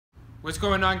What's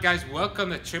going on, guys? Welcome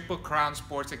to Triple Crown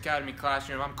Sports Academy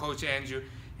Classroom. I'm Coach Andrew,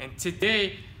 and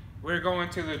today we're going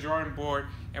to the drawing board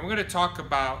and we're going to talk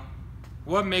about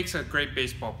what makes a great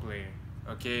baseball player.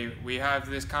 Okay, we have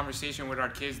this conversation with our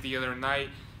kids the other night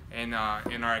in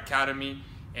our academy,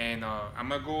 and I'm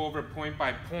going to go over point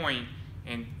by point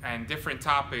and different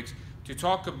topics to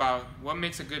talk about what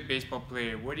makes a good baseball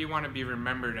player. What do you want to be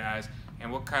remembered as,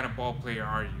 and what kind of ball player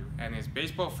are you? And is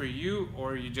baseball for you,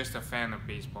 or are you just a fan of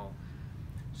baseball?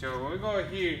 So when we go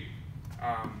here,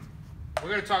 we're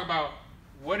going to talk about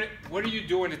what are you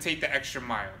doing to take the extra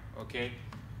mile, okay?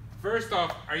 First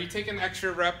off, are you taking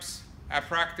extra reps at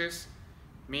practice?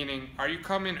 Meaning, are you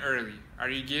coming early? Are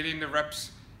you getting the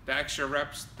reps, the extra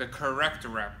reps, the correct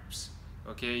reps,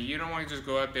 okay? You don't want to just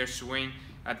go out there, swing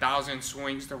 1,000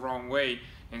 swings the wrong way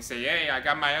and say, hey, I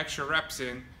got my extra reps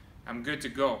in, I'm good to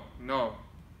go. No,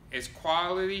 it's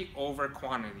quality over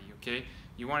quantity, okay?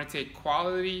 You want to take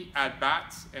quality at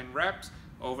bats and reps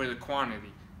over the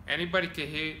quantity. Anybody can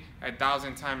hit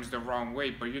 1,000 times the wrong way,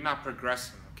 but you're not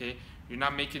progressing, okay? You're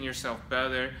not making yourself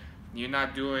better. You're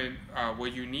not doing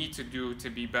what you need to do to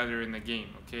be better in the game,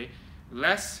 okay?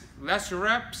 Less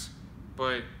reps,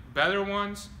 but better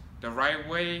ones, the right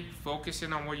way,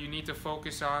 focusing on what you need to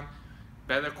focus on,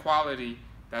 better quality.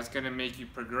 That's going to make you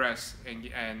progress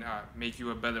and make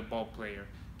you a better ball player,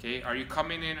 okay? Are you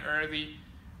coming in early?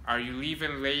 Are you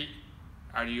leaving late?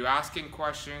 Are you asking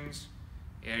questions?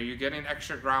 Are you getting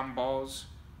extra ground balls?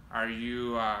 Are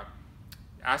you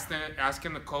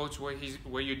asking the coach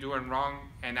what you're doing wrong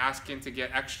and asking to get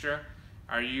extra?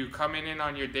 Are you coming in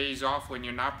on your days off when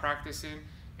you're not practicing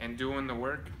and doing the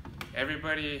work?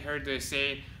 Everybody heard the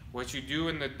saying, what you do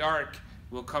in the dark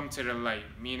will come to the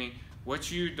light, meaning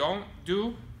what you don't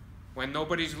do when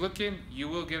nobody's looking, you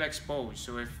will get exposed.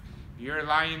 So if you're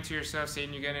lying to yourself,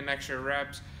 saying you're getting extra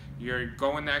reps, you're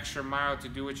going the extra mile to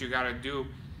do what you gotta do,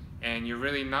 and you're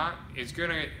really not, it's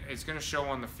gonna show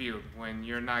on the field when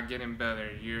you're not getting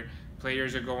better. Your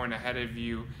players are going ahead of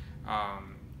you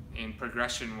in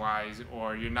progression-wise,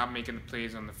 or you're not making the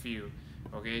plays on the field.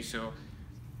 Okay, so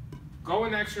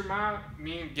going the extra mile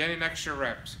means getting extra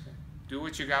reps. Do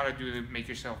what you gotta do to make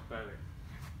yourself better.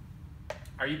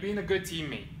 Are you being a good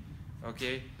teammate?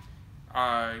 Okay,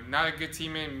 not a good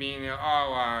teammate meaning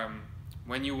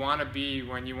when you want to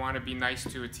be nice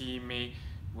to a teammate,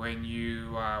 when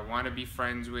you want to be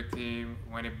friends with him,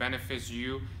 when it benefits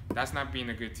you. That's not being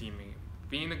a good teammate.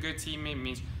 Being a good teammate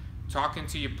means talking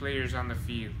to your players on the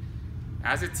field.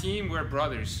 As a team, we're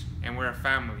brothers and we're a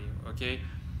family, okay?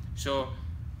 So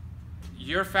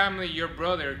your family, your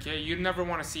brother, okay, you never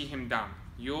want to see him down.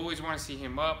 You always want to see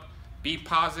him up. Be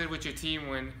positive with your team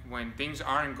when things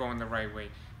aren't going the right way,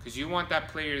 because you want that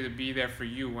player to be there for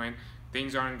you when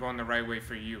things aren't going the right way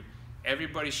for you.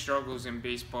 Everybody struggles in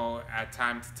baseball at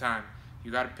time to time.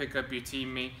 You got to pick up your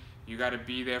teammate. You got to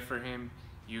be there for him.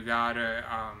 You got to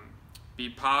be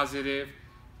positive.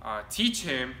 Teach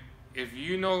him. If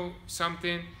you know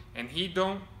something and he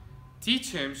don't,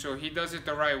 teach him so he does it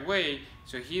the right way,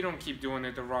 so he don't keep doing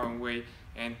it the wrong way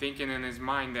and thinking in his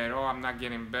mind that, oh, I'm not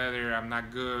getting better, I'm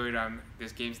not good,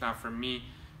 this game's not for me.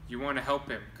 You want to help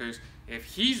him, because if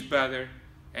he's better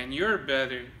and you're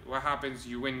better, what happens?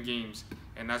 You win games,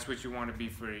 and that's what you want to be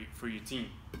for your team,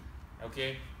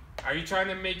 okay? Are you trying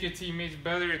to make your teammates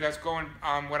better? That's going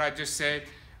on what I just said.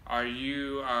 Are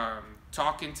you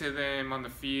talking to them on the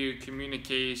field,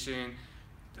 communication,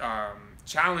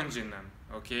 challenging them,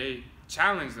 okay?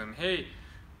 Challenge them. Hey,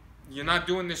 you're not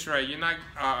doing this right. You're not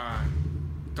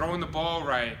throwing the ball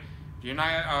right. You're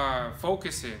not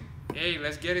focusing. Hey,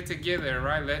 let's get it together,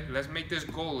 right? Let's make this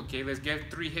goal, okay? Let's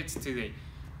get 3 hits today.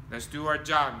 Let's do our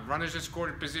job. Runners in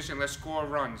scoring position. Let's score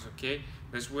runs, okay?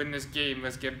 Let's win this game.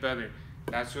 Let's get better.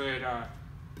 That's what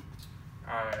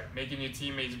making your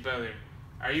teammates better.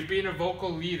 Are you being a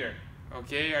vocal leader,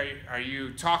 okay? Are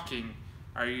you talking?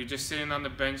 Are you just sitting on the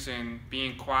bench and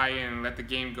being quiet and let the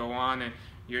game go on, and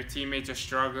your teammates are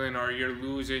struggling or you're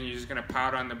losing, you're just going to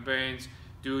pout on the bench,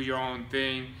 do your own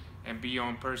thing, and be your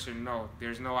own person? No,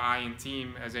 there's no I in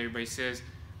team, as everybody says,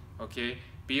 okay?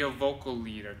 Be a vocal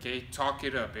leader, okay? Talk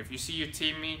it up. If you see your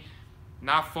teammate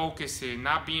not focusing,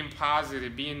 not being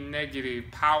positive, being negative,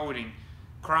 pouting,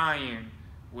 crying,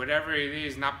 whatever it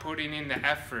is, not putting in the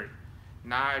effort,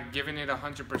 not giving it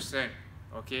 100%,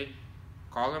 okay?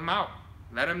 Call them out.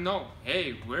 Let them know,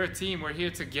 hey, we're a team, we're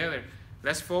here together.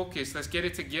 Let's focus, let's get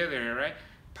it together, all right?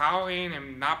 Pouting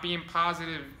and not being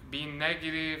positive, being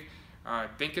negative,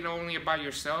 thinking only about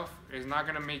yourself is not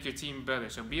gonna make your team better.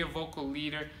 So be a vocal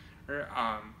leader.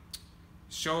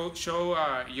 Show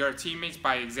your teammates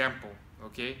by example,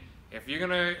 okay? If you're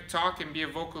gonna talk and be a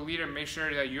vocal leader, make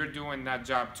sure that you're doing that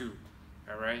job too,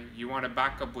 All right, you want to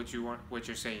back up what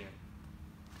you're saying.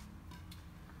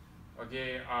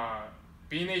 Okay,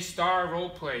 being a star role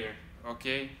player.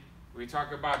 Okay, we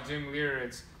talk about Jim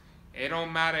Leyritz. It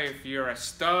don't matter if you're a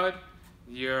stud,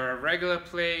 you're a regular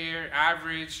player,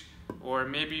 average, or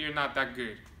maybe you're not that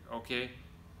good. Okay,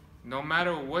 no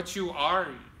matter what you are,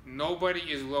 nobody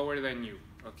is lower than you.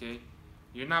 Okay,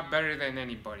 you're not better than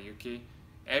anybody. Okay,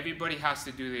 everybody has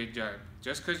to do their job.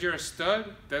 Just because you're a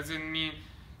stud doesn't mean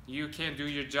you can't do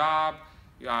your job.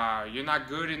 You're not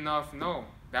good enough. No,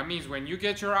 that means when you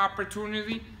get your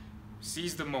opportunity,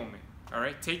 seize the moment. All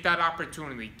right, take that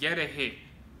opportunity, get a hit.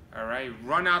 All right,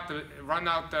 run out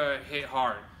the hit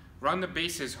hard, run the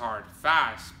bases hard,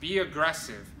 fast, be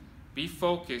aggressive, be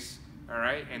focused. All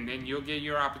right, and then you'll get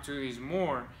your opportunities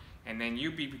more, and then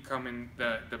you be becoming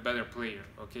the better player.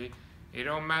 Okay, it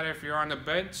don't matter if you're on the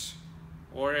bench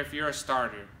or if you're a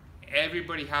starter.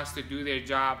 Everybody has to do their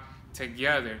job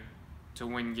together to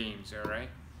win games. All right.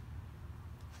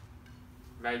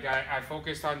 Like I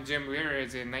focused on Jim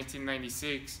Leyritz in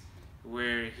 1996,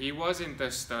 where he wasn't the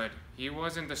stud, he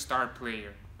wasn't the star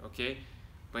player, okay?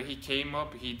 But he came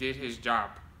up, he did his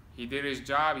job. He did his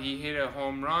job, he hit a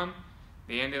home run.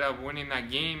 They ended up winning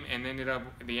that game, and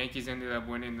the Yankees ended up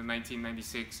winning the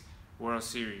 1996 World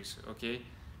Series, okay?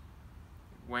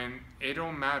 When it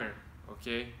don't matter,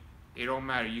 okay? It don't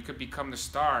matter. You could become the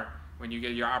star when you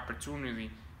get your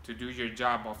opportunity to do your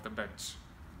job off the bench.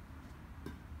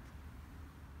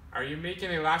 Are you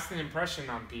making a lasting impression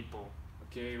on people?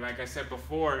 Okay, like I said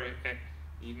before,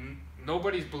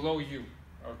 nobody's below you.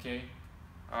 Okay,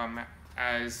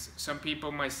 as some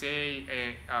people might say,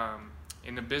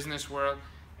 in the business world,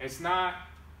 it's not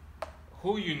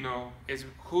who you know, it's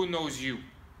who knows you.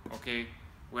 Okay,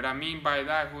 what I mean by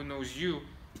that, who knows you,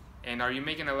 and are you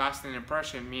making a lasting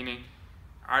impression? Meaning,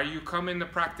 are you coming to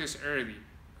practice early?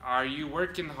 Are you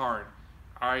working hard?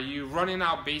 Are you running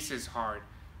out bases hard?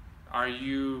 Are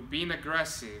you being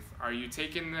aggressive? Are you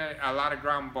taking a lot of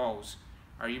ground balls?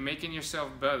 Are you making yourself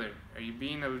better? Are you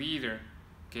being a leader?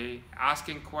 Okay,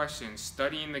 asking questions,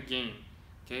 studying the game.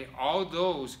 Okay, all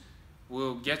those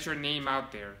will get your name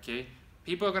out there. Okay,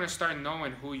 people are gonna start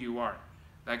knowing who you are.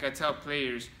 Like I tell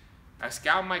players, a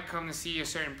scout might come to see a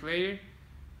certain player,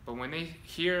 but when they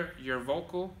hear your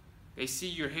vocal, they see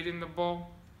you're hitting the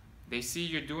ball, they see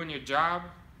you're doing your job,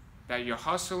 that you're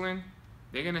hustling,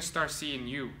 they're gonna start seeing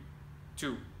you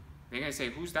too. They're gonna say,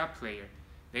 who's that player?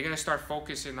 They're gonna start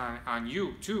focusing on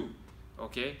you too.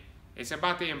 Okay, it's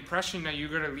about the impression that you're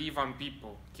gonna leave on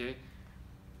people. Okay,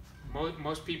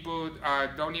 most people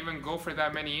don't even go for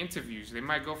that many interviews. They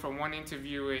might go for one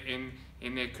interview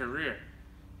in their career,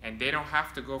 and they don't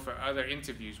have to go for other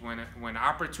interviews. When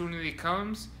opportunity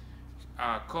comes,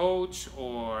 a coach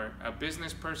or a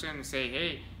business person say,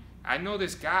 hey, I know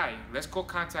this guy, let's go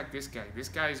contact this guy. This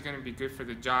guy is gonna be good for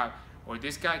the job. Or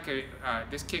this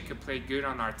kid could play good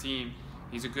on our team.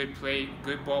 He's a good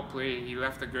ball player. He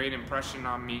left a great impression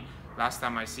on me last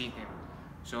time I seen him.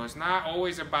 So it's not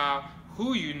always about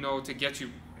who you know to get you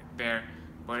there,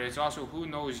 but it's also who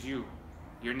knows you.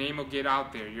 Your name will get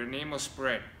out there. Your name will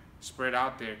spread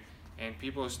out there, and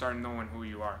people will start knowing who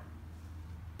you are.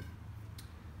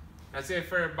 That's it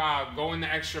for about going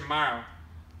the extra mile.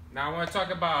 Now I want to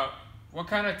talk about what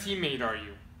kind of teammate are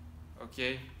you,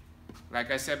 okay?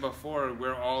 Like I said before,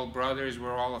 we're all brothers,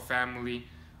 we're all a family.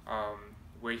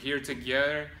 We're here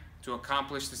together to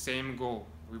accomplish the same goal.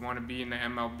 We want to be in the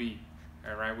MLB,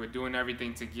 all right? We're doing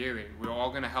everything together. We're all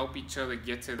going to help each other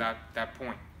get to that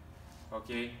point,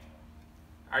 okay?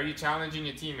 Are you challenging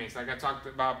your teammates? Like I talked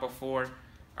about before,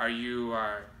 are you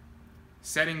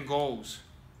setting goals?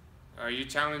 Are you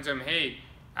challenging them, hey,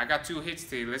 I got 2 hits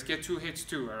today, let's get 2 hits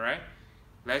too, all right?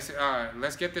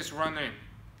 Let's get this run in.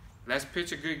 Let's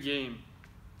pitch a good game.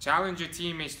 Challenge your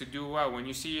teammates to do well. When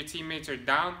you see your teammates are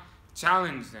down,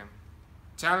 challenge them.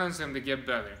 Challenge them to get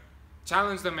better.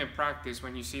 Challenge them in practice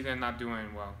when you see them not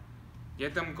doing well.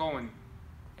 Get them going,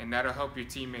 and that'll help your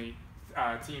team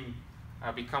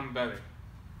become better.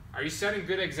 Are you setting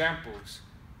good examples?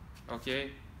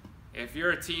 Okay? If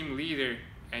you're a team leader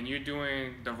and you're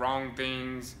doing the wrong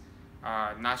things,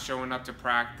 not showing up to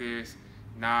practice,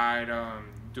 not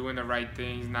doing the right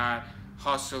things, not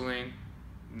hustling,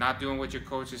 not doing what your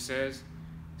coach says,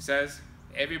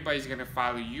 everybody's gonna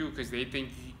follow you because they think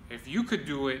if you could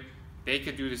do it, they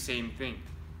could do the same thing.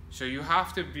 So you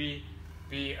have to be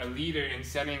a leader in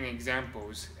setting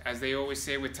examples. As they always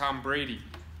say with Tom Brady,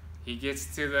 he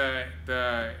gets to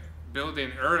the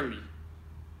building early,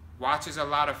 watches a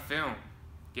lot of film,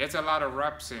 gets a lot of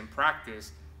reps in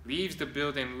practice, leaves the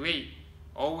building late,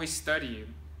 always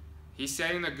studying. He's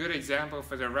setting a good example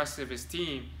for the rest of his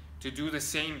team to do the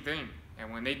same thing.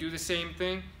 And when they do the same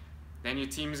thing, then your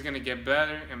team is going to get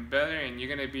better and better, and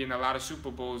you're going to be in a lot of Super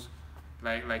Bowls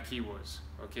like he was.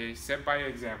 Okay, set by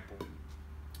example.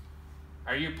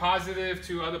 Are you positive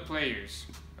to other players?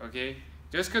 Okay,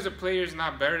 just because a player is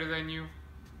not better than you,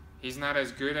 he's not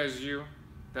as good as you,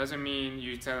 doesn't mean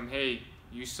you tell him, hey,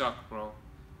 you suck, bro.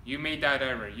 You made that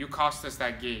error. You cost us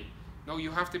that game. No,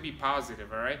 you have to be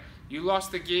positive, all right? You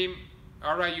lost the game.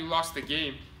 All right, you lost the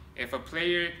game. If a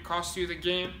player cost you the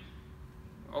game,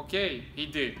 okay, he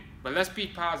did. But let's be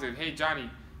positive. Hey, Johnny,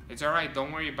 it's all right.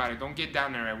 Don't worry about it. Don't get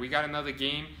down there. Right? We got another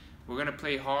game. We're going to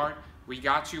play hard. We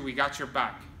got you. We got your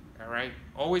back, all right?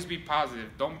 Always be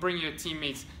positive. Don't bring your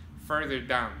teammates further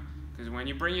down. Because when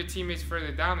you bring your teammates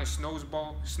further down, it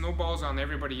snowballs on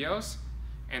everybody else.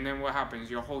 And then what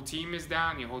happens? Your whole team is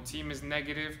down. Your whole team is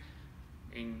negative.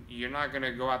 And you're not going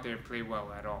to go out there and play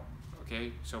well at all.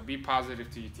 Okay? So be positive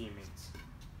to your teammates.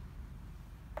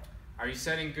 Are you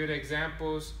setting good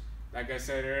examples? Like I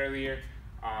said earlier,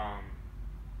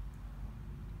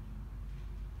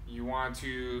 you want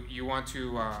to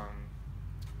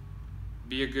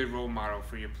be a good role model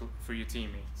for your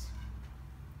teammates.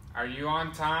 Are you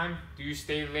on time? Do you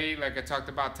stay late? Like I talked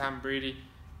about Tom Brady,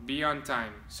 be on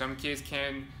time. Some kids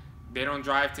they don't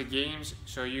drive to games,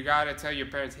 so you gotta tell your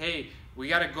parents, hey, we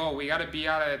gotta go. We gotta be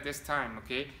out at this time,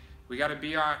 okay? We gotta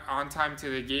be on time to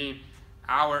the game,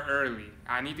 hour early.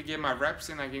 I need to get my reps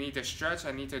in. I need to stretch.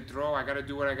 I need to throw. I gotta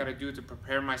do what I gotta do to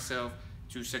prepare myself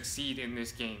to succeed in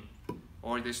this game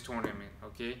or this tournament,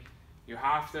 okay? You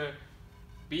have to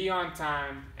be on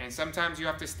time, and sometimes you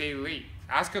have to stay late.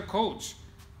 Ask a coach,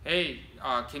 hey,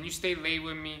 can you stay late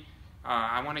with me?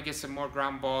 I want to get some more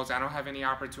ground balls. I don't have any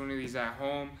opportunities at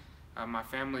home. My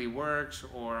family works,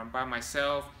 or I'm by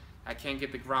myself. I can't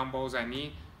get the ground balls I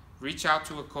need. Reach out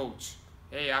to a coach.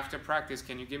 Hey, after practice,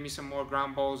 can you give me some more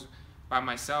ground balls by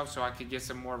myself so I could get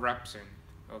some more reps in?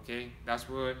 Okay, that's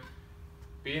what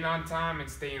being on time and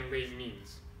staying late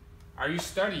means. Are you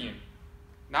studying?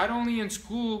 Not only in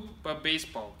school, but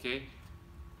baseball, okay?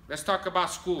 Let's talk about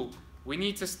school. We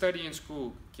need to study in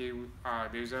school, okay?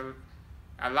 There's a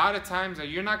lot of times that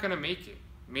you're not going to make it.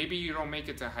 Maybe you don't make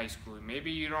it to high school.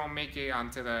 Maybe you don't make it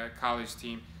onto the college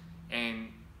team. And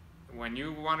when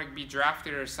you want to be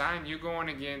drafted or signed, you're going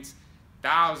against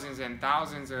thousands and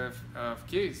thousands of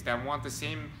kids that want the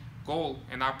same goal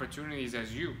and opportunities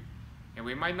as you. And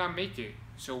we might not make it.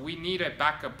 So we need a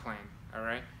backup plan, all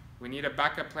right? We need a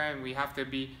backup plan. We have to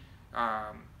be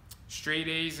straight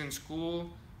A's in school.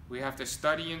 We have to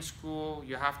study in school.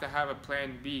 You have to have a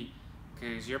plan B,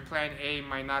 because your plan A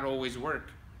might not always work.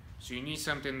 So you need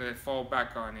something to fall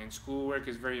back on, and schoolwork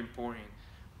is very important.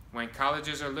 When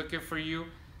colleges are looking for you,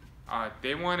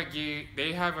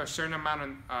 they have a certain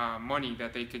amount of money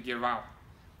that they could give out.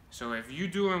 So if you're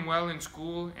doing well in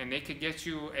school and they could get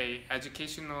you a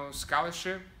educational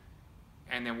scholarship,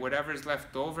 and then whatever's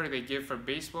left over they give for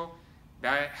baseball,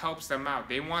 that helps them out.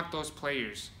 They want those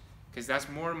players, because that's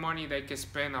more money they can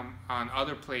spend on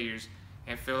other players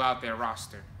and fill out their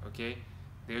roster, okay?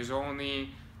 There's only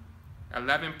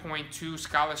 11.2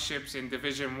 scholarships in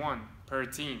Division I per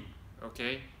team,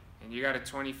 okay? And you got a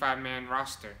 25-man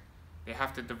roster. They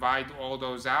have to divide all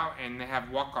those out, and they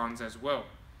have walk-ons as well.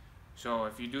 So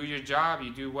if you do your job,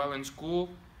 you do well in school,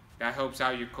 that helps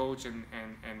out your coach, and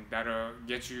that'll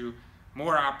get you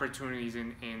more opportunities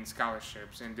in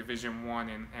scholarships in Division I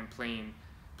and playing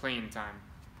time.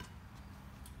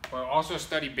 But also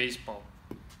study baseball.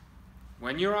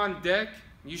 When you're on deck,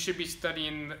 you should be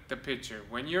studying the pitcher.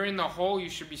 When you're in the hole, you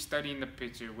should be studying the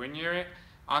pitcher. When you're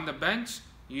on the bench,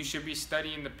 you should be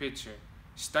studying the pitcher.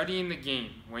 Studying the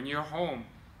game. When you're home,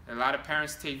 a lot of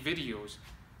parents take videos.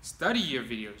 Study your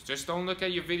videos. Just don't look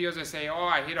at your videos and say, oh,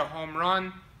 I hit a home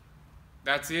run.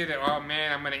 That's it. Oh,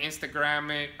 man, I'm going to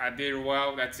Instagram it. I did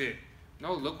well. That's it.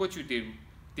 No, look what you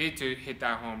did to hit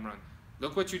that home run.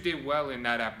 Look what you did well in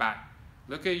that at-bat.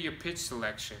 Look at your pitch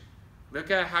selection.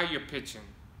 Look at how you're pitching.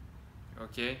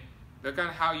 Okay? Look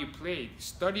at how you played.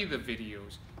 Study the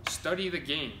videos. Study the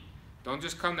game. Don't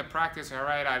just come to practice, all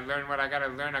right, I learned what I got to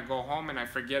learn, I go home and I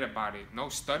forget about it. No,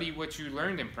 study what you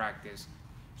learned in practice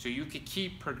so you can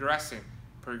keep progressing.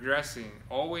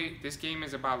 Always, this game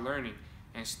is about learning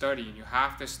and studying. You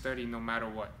have to study no matter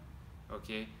what,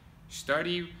 okay?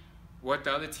 Study what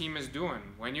the other team is doing.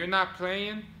 When you're not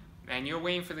playing and you're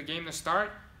waiting for the game to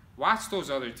start, watch those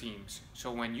other teams.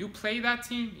 So when you play that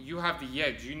team, you have the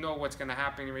edge. You know what's going to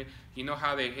happen. You know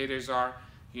how their hitters are.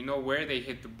 You know where they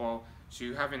hit the ball. So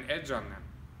you have an edge on them,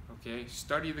 okay?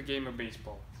 Study the game of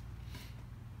baseball.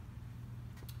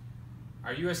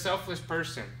 Are you a selfless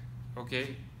person,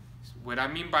 okay? What I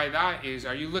mean by that is,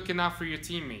 are you looking out for your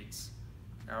teammates?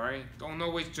 All right, don't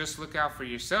always just look out for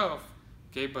yourself,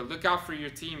 okay, but look out for your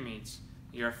teammates,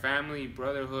 your family,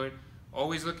 brotherhood.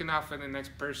 Always looking out for the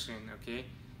next person, okay,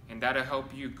 and that'll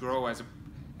help you grow as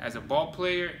a ball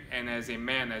player and as a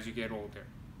man as you get older.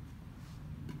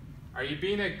 Are you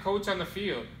being a coach on the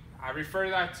field? I refer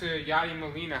that to Yadi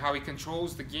Molina, how he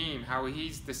controls the game, how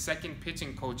he's the second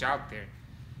pitching coach out there.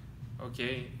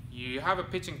 Okay, you have a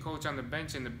pitching coach on the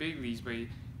bench in the big leagues, but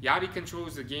Yadi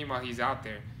controls the game while he's out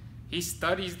there. He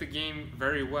studies the game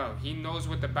very well. He knows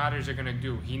what the batters are going to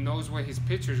do. He knows what his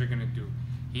pitchers are going to do.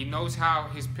 He knows how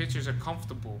his pitchers are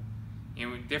comfortable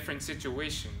in different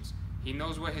situations. He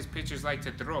knows what his pitchers like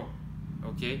to throw.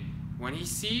 Okay, when he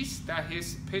sees that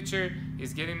his pitcher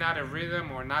is getting out of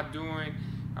rhythm or not doing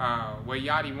what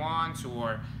Yadi wants,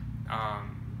 or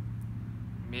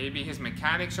maybe his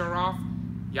mechanics are off,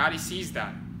 Yadi sees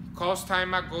that. He calls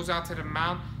timeout, goes out to the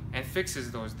mound, and fixes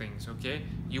those things, okay?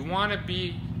 You want to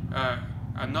be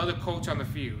another coach on the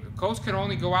field. The coach can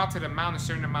only go out to the mound a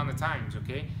certain amount of times,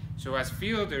 okay? So as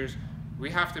fielders, we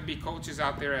have to be coaches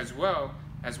out there as well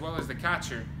as the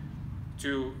catcher,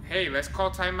 to, hey, let's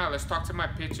call timeout, let's talk to my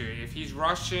pitcher. If he's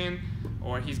rushing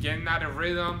or he's getting out of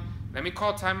rhythm, let me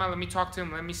call timeout, let me talk to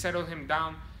him, let me settle him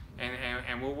down,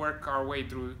 and we'll work our way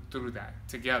through that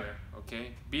together,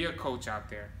 okay? Be a coach out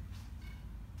there.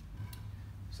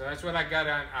 So that's what I got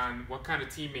on what kind of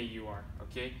teammate you are,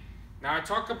 okay? Now I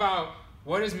talk about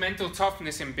what is mental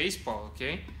toughness in baseball,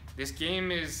 okay? This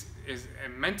game is a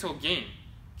mental game,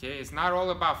 okay? It's not all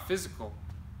about physical,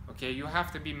 okay? You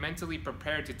have to be mentally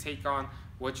prepared to take on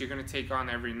what you're going to take on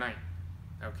every night,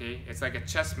 okay? It's like a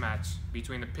chess match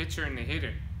between the pitcher and the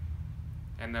hitter,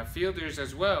 and the fielders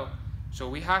as well. So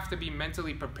we have to be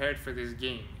mentally prepared for this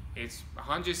game. It's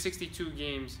 162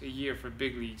 games a year for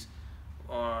big leagues,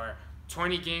 or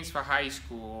 20 games for high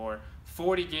school, or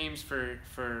 40 games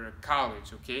for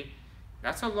college, okay?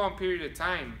 That's a long period of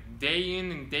time, day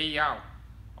in and day out.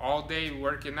 All day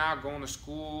working out, going to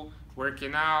school,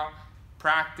 working out,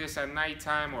 practice at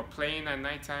nighttime, or playing at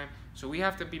nighttime. So we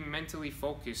have to be mentally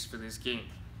focused for this game.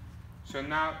 So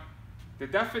now, the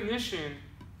definition,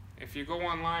 if you go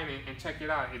online and check it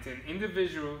out, it's an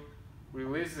individual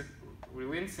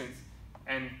resilience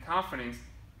and confidence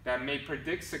that may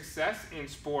predict success in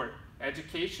sport,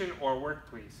 education, or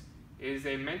workplace. It is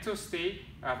a mental state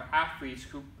of athletes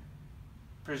who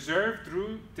persevere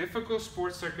through difficult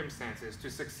sports circumstances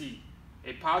to succeed.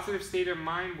 A positive state of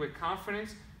mind with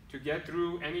confidence to get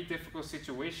through any difficult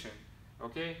situation.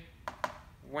 Okay?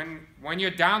 When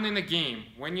you're down in the game,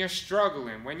 when you're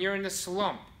struggling, when you're in the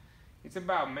slump, it's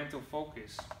about mental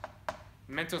focus,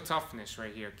 mental toughness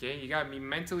right here, okay? You gotta be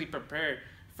mentally prepared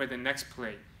for the next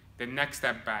play, the next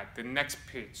at-bat, the next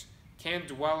pitch. Can't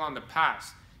dwell on the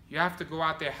past. You have to go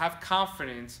out there, have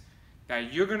confidence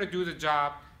that you're gonna do the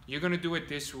job, you're gonna do it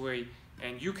this way,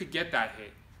 and you could get that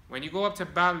hit. When you go up to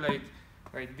bat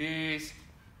like this,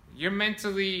 you're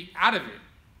mentally out of it.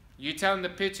 You're telling the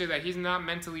pitcher that he's not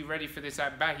mentally ready for this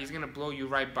at-bat, he's gonna blow you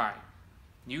right by.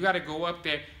 You gotta go up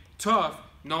there tough,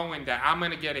 knowing that I'm going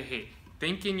to get a hit.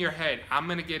 Think in your head, I'm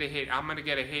going to get a hit, I'm going to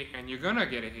get a hit, and you're going to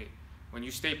get a hit. When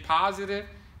you stay positive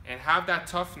and have that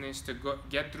toughness to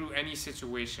get through any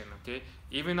situation, okay?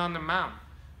 Even on the mound.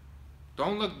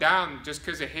 Don't look down just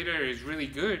because a hitter is really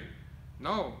good.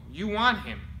 No, you want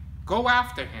him. Go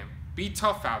after him. Be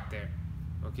tough out there,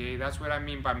 okay? That's what I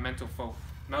mean by mental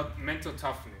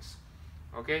toughness,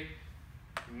 okay?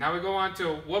 Now we go on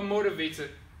to what motivates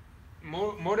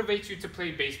you to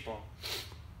play baseball.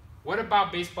 What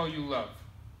about baseball you love?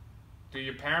 Do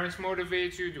your parents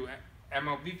motivate you? Do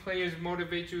MLB players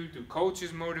motivate you? Do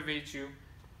coaches motivate you?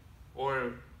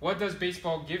 Or what does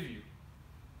baseball give you?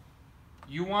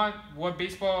 You want what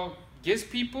baseball gives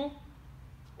people,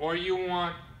 or you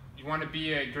want to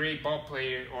be a great ball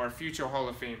player or a future Hall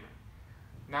of Famer?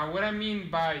 Now, what I mean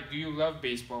by do you love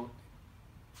baseball,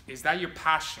 is that your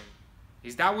passion?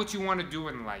 Is that what you want to do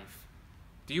in life?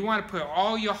 Do you want to put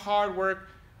all your hard work,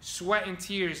 sweat and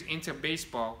tears into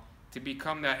baseball to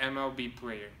become that MLB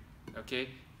player? Okay?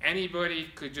 Anybody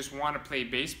could just want to play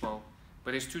baseball,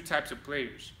 but there's two types of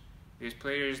players. There's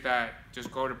players that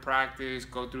just go to practice,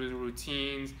 go through the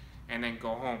routines, and then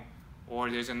go home.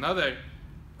 Or there's another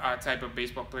type of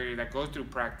baseball player that goes through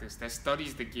practice, that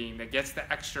studies the game, that gets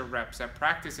the extra reps, that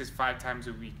practices 5 times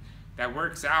a week, that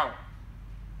works out,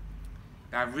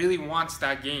 that really wants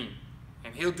that game.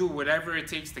 And he'll do whatever it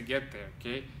takes to get there,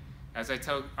 okay? As I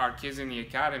tell our kids in the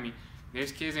academy,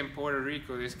 there's kids in Puerto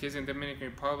Rico, there's kids in Dominican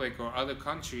Republic or other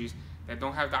countries that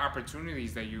don't have the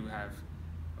opportunities that you have,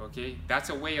 okay? That's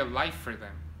a way of life for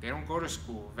them. They don't go to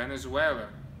school. Venezuela,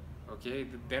 okay?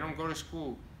 They don't go to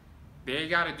school. They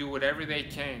got to do whatever they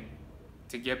can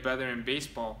to get better in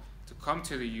baseball to come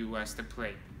to the U.S. to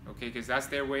play, okay? Because that's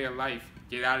their way of life,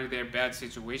 get out of their bad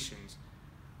situations.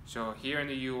 So here in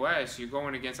the U.S., you're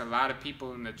going against a lot of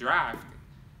people in the draft,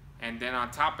 and then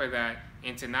on top of that,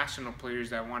 international players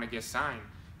that want to get signed.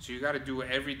 So you got to do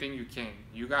everything you can.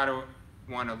 You got to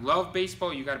want to love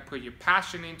baseball. You got to put your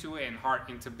passion into it and heart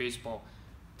into baseball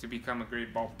to become a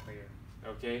great ball player,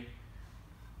 okay?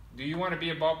 Do you want to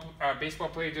be a baseball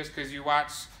player just because you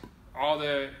watch all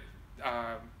the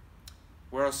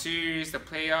World Series, the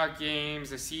playoff games,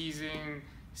 the season,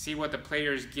 see what the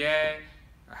players get,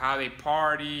 how they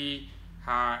party,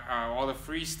 how all the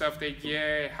free stuff they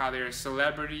get, how they're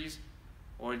celebrities?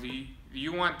 Or do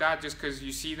you want that just because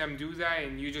you see them do that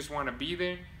and you just want to be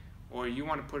there? Or you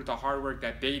want to put the hard work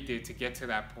that they did to get to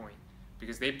that point?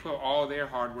 Because they put all their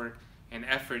hard work and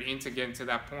effort into getting to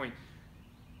that point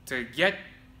to get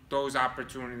those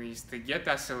opportunities, to get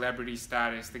that celebrity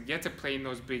status, to get to play in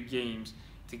those big games,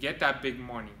 to get that big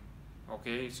money,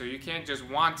 okay? So you can't just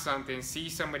want something, see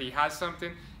somebody has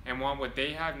something and want what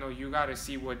they have. No, you got to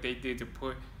see what they did to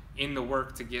put in the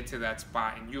work to get to that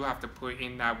spot, and you have to put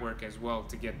in that work as well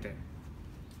to get there.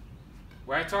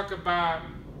 When I talk about,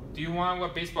 do you want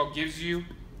what baseball gives you,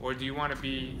 or do you want to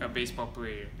be a baseball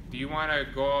player? Do you want to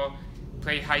go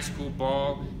play high school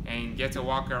ball and get to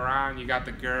walk around? You got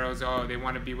the girls, oh, they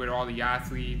want to be with all the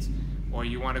athletes. Or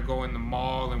you want to go in the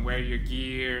mall and wear your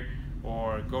gear,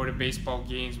 or go to baseball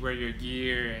games, wear your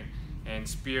gear and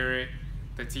spirit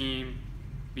the team,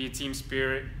 be a team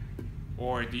spirit?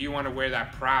 Or do you want to wear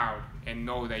that proud and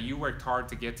know that you worked hard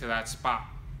to get to that spot?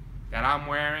 That I'm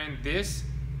wearing this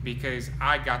because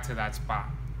I got to that spot.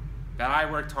 That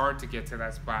I worked hard to get to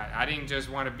that spot. I didn't just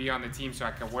want to be on the team so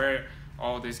I could wear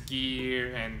all this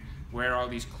gear and wear all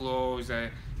these clothes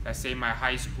that say my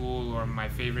high school or my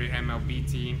favorite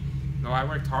MLB team. No, I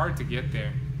worked hard to get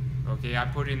there. Okay, I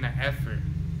put in the effort.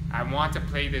 I want to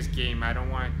play this game. I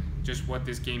don't want just what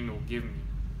this game will give me.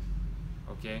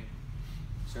 Okay?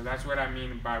 So that's what I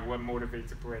mean by what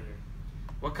motivates a player.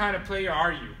 What kind of player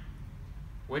are you?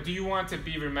 What do you want to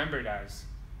be remembered as?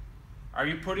 Are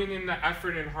you putting in the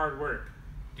effort and hard work?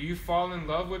 Do you fall in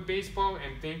love with baseball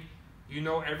and think you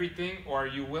know everything, or are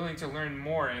you willing to learn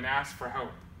more and ask for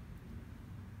help?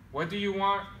 What do you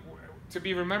want to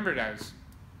be remembered as?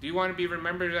 Do you want to be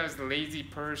remembered as the lazy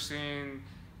person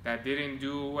that didn't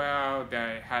do well,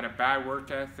 that had a bad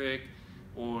work ethic,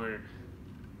 or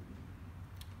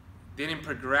didn't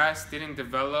progress, didn't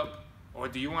develop? Or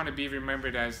do you want to be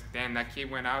remembered as, damn, that kid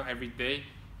went out every day,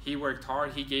 he worked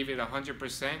hard, he gave it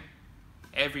 100%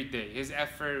 every day. His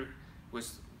effort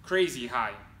was crazy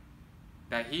high.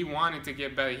 That he wanted to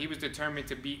get better. He was determined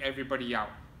to beat everybody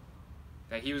out.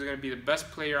 That he was going to be the best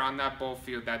player on that ball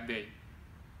field that day.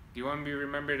 Do you want to be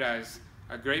remembered as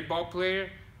a great ball player,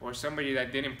 or somebody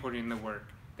that didn't put in the work?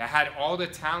 That had all the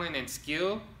talent and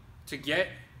skill to get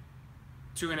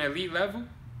to an elite level,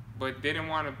 but didn't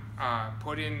want to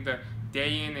put in the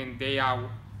day in and day out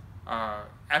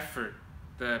effort,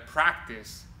 the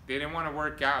practice. They didn't want to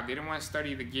work out. They didn't want to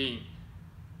study the game.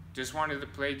 Just wanted to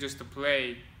play just to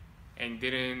play, and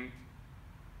didn't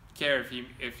care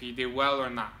if he did well or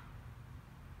not.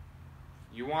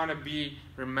 You want to be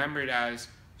remembered as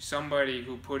somebody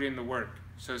who put in the work.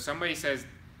 So somebody says,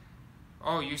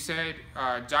 oh, you said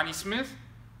Johnny Smith?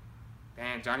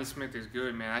 Damn, Johnny Smith is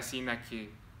good, man. I seen that kid.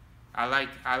 I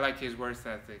like his work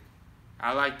ethic.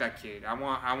 I like that kid. I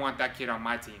want that kid on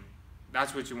my team.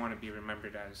 That's what you want to be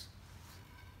remembered as.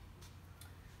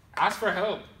 Ask for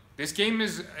help. This game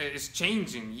is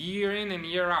changing year in and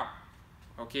year out.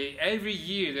 Okay, every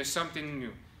year there's something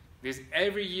new.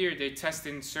 Every year they're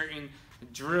testing certain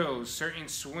drills, certain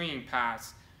swing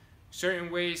paths,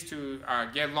 certain ways to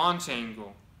get launch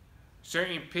angle,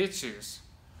 certain pitches,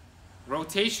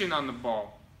 rotation on the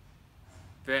ball,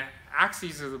 the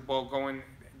axes of the ball going,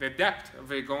 the depth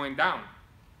of it going down.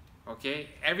 Okay,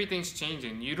 everything's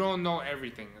changing. You don't know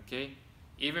everything. Okay,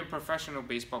 even professional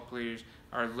baseball players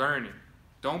are learning.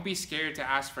 Don't be scared to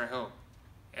ask for help.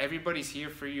 Everybody's here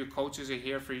for you. Coaches are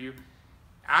here for you.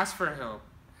 Ask for help.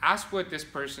 Ask what this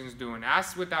person's doing.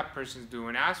 Ask what that person's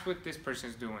doing. Ask what this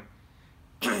person's doing.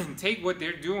 Take what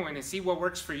they're doing and see what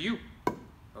works for you.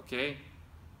 Okay?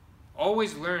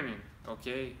 Always learning.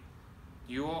 Okay?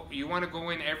 You want to go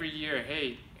in every year,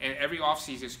 hey, and every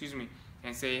offseason,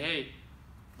 and say, hey,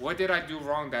 what did I do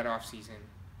wrong that offseason?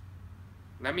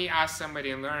 Let me ask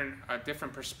somebody and learn a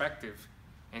different perspective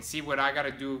and see what I got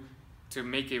to do to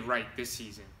make it right this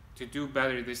season, to do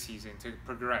better this season, to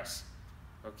progress.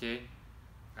 Okay?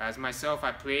 As myself,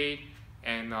 I played,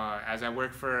 and as I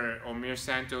work for Omir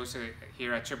Santos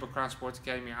here at Triple Crown Sports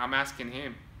Academy, I'm asking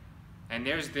him. And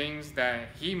there's things that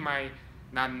he might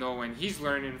not know, and he's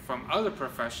learning from other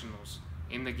professionals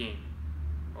in the game.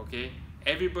 Okay,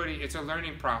 everybody, it's a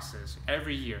learning process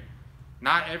every year.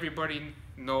 Not everybody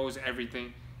knows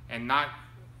everything, and not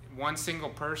one single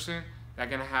person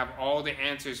that's gonna have all the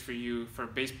answers for you for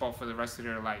baseball for the rest of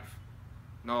their life.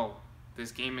 No,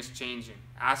 this game is changing.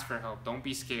 Ask for help. Don't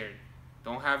be scared.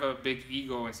 Don't have a big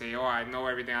ego and say, oh, I know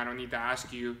everything, I don't need to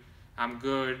ask you, I'm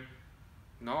good.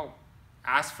 No,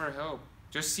 ask for help.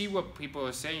 Just see what people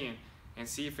are saying and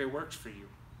see if it works for you.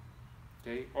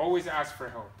 Okay, always ask for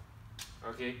help.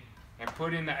 Okay, and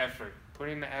put in the effort. Put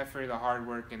in the effort, the hard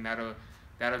work, and that'll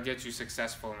get you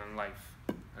successful in life.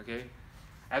 Okay,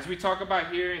 as we talk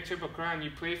about here in Triple Crown,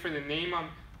 you play for the name on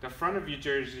the front of your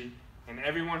jersey, and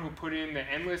everyone who put in the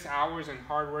endless hours and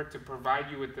hard work to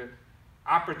provide you with the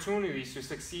opportunities to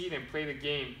succeed and play the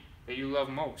game that you love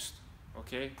most.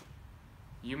 Okay,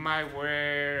 you might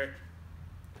wear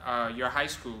your high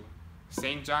school,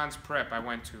 St. John's Prep I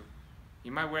went to.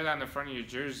 You might wear that on the front of your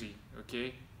jersey,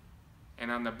 okay?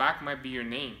 And on the back might be your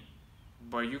name.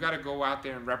 But you gotta go out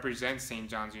there and represent St.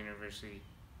 John's University.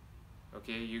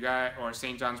 Okay, or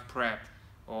St. John's Prep,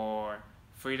 or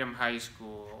Freedom High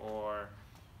School, or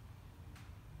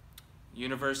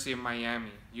University of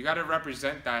Miami. You gotta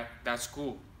represent that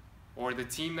school, or the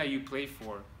team that you play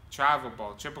for. Travel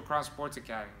Ball, Triple Crown Sports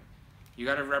Academy. You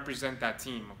gotta represent that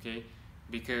team, okay?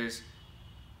 Because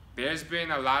there's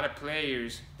been a lot of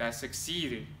players that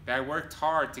succeeded, that worked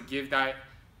hard to give that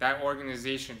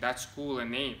organization, that school a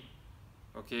name,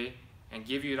 okay? And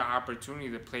give you the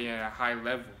opportunity to play at a high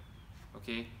level,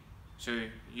 okay? So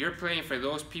you're playing for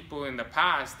those people in the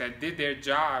past that did their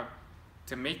job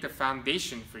to make the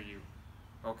foundation for you,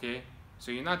 okay?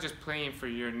 So you're not just playing for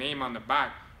your name on the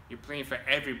back, you're playing for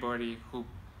everybody who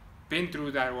been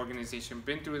through that organization,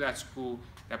 been through that school,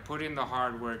 that put in the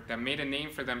hard work, that made a name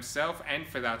for themselves and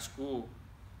for that school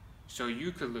so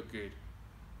you could look good,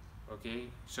 okay?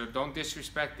 So don't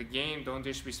disrespect the game, don't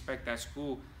disrespect that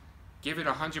school. Give it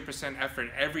 100%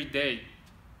 effort every day.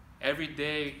 Every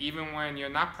day, even when you're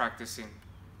not practicing.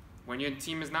 When your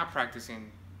team is not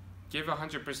practicing, give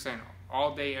 100%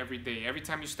 all day, every day. Every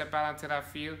time you step out onto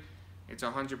that field, it's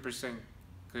 100%.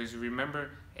 Because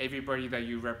remember everybody that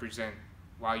you represent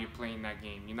while you're playing that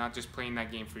game. You're not just playing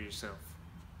that game for yourself.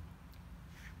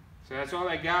 So that's all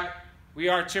I got. We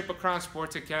are Triple Crown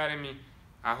Sports Academy.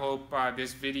 I hope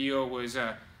this video was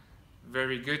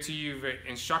very good to you, very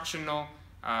instructional.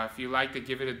 If you liked it,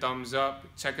 give it a thumbs up.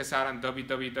 Check us out on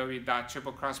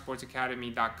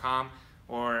www.triplecrownsportsacademy.com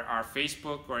or our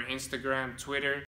Facebook or Instagram, Twitter.